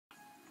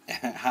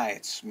Hi,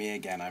 it's me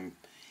again.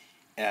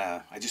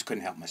 I just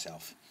couldn't help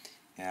myself.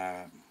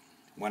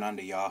 Went on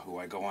to Yahoo.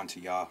 I go onto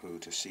Yahoo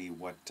to see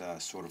what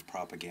sort of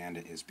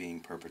propaganda is being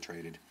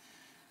perpetrated,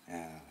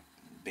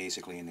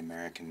 basically in the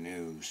American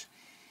news.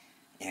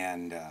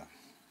 And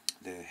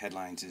the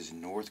headlines is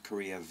North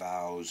Korea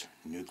vows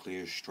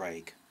nuclear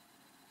strike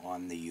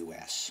on the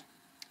U.S.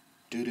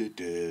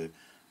 Do-do-do,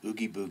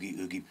 oogie boogie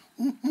oogie.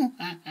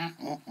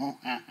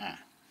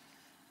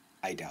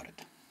 I doubt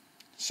it.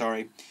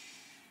 Sorry.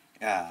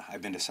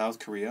 I've been to South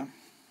Korea.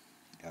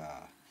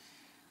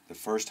 The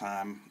first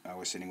time I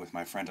was sitting with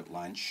my friend at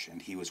lunch,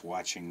 and he was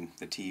watching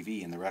the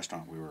TV in the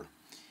restaurant we were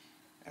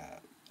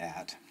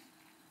at.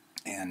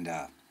 And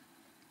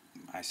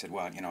I said,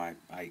 well, you know,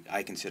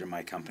 I consider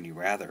my company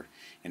rather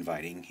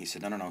inviting. He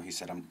said, no. He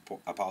said, I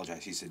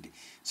apologize. He said,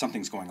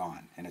 something's going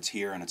on, and it's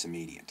here, and it's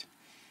immediate.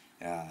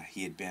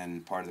 He had been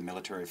part of the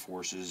military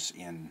forces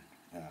in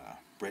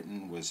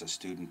Britain, was a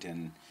student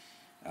in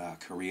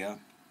Korea,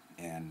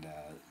 and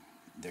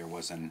there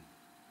was an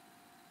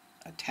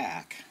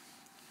attack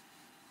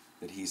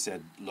that he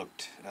said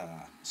looked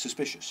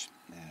suspicious.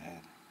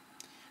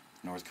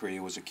 North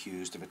Korea was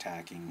accused of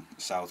attacking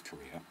South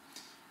Korea.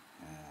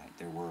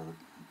 There were,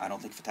 I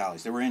don't think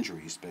fatalities, there were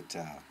injuries, but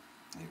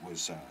it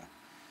was,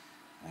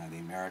 the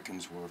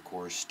Americans were, of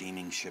course,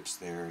 steaming ships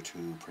there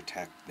to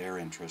protect their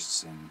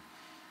interests in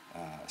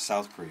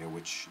South Korea,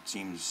 which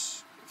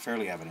seems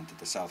fairly evident that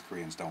the South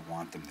Koreans don't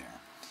want them there.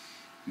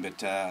 But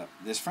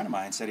this friend of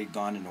mine said he'd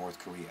gone to North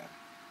Korea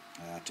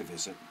to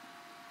visit,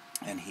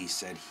 and he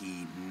said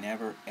he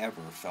never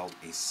ever felt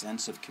a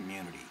sense of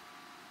community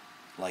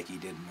like he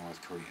did in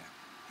North Korea.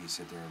 He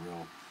said they're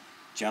real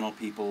gentle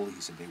people. He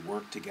said they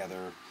work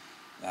together.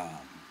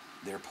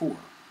 They're poor.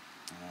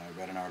 I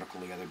read an article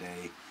the other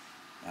day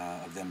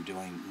of them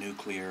doing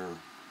nuclear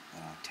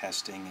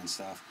testing and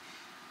stuff.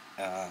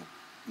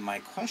 My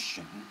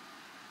question,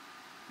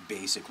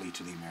 basically,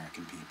 to the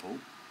American people: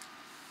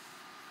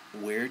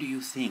 where do you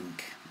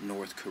think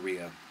North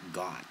Korea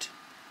got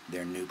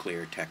their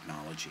nuclear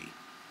technology?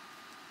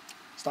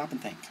 Stop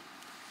and think.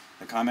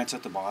 The comments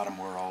at the bottom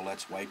were, oh,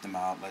 let's wipe them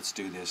out, let's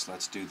do this,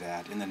 let's do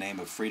that, in the name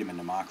of freedom and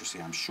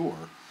democracy, I'm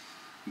sure.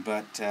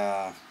 But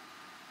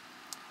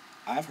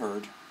I've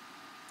heard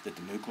that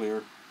the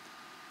nuclear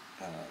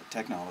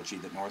technology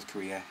that North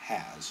Korea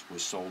has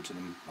was sold to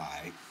them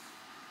by,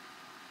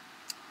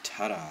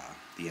 ta-da,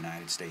 the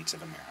United States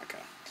of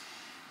America.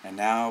 And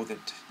now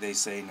that they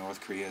say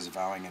North Korea is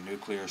vowing a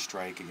nuclear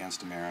strike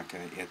against America,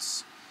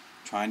 it's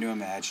trying to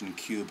imagine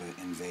Cuba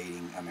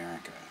invading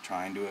America,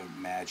 trying to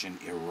imagine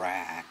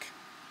Iraq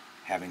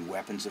having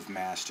weapons of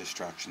mass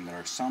destruction that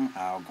are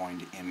somehow going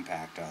to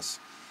impact us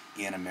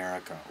in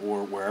America,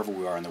 or wherever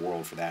we are in the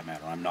world for that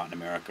matter. I'm not in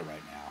America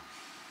right now.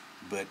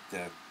 But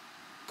the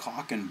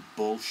cock and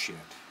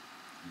bullshit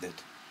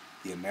that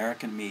the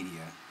American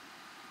media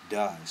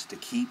does to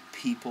keep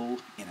people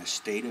in a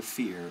state of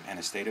fear and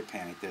a state of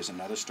panic, there's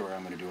another story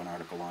I'm going to do an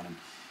article on in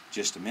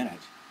just a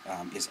minute,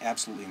 is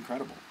absolutely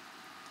incredible.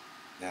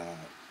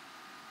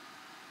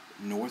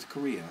 North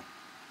Korea,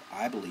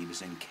 I believe,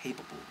 is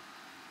incapable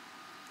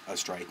of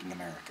striking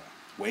America.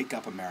 Wake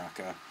up,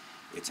 America.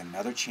 It's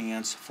another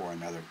chance for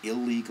another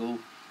illegal,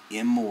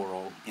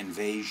 immoral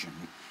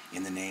invasion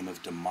in the name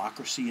of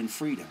democracy and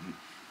freedom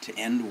to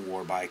end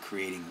war by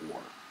creating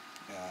war.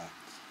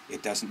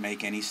 It doesn't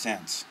make any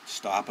sense.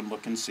 Stop and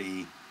look and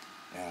see.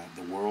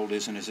 The world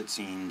isn't as it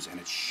seems, and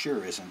it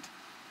sure isn't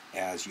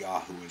as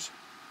Yahoo is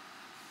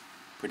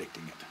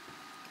predicting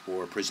it,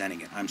 or presenting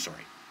it. I'm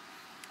sorry.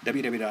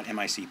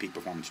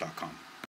 www.micpeakperformance.com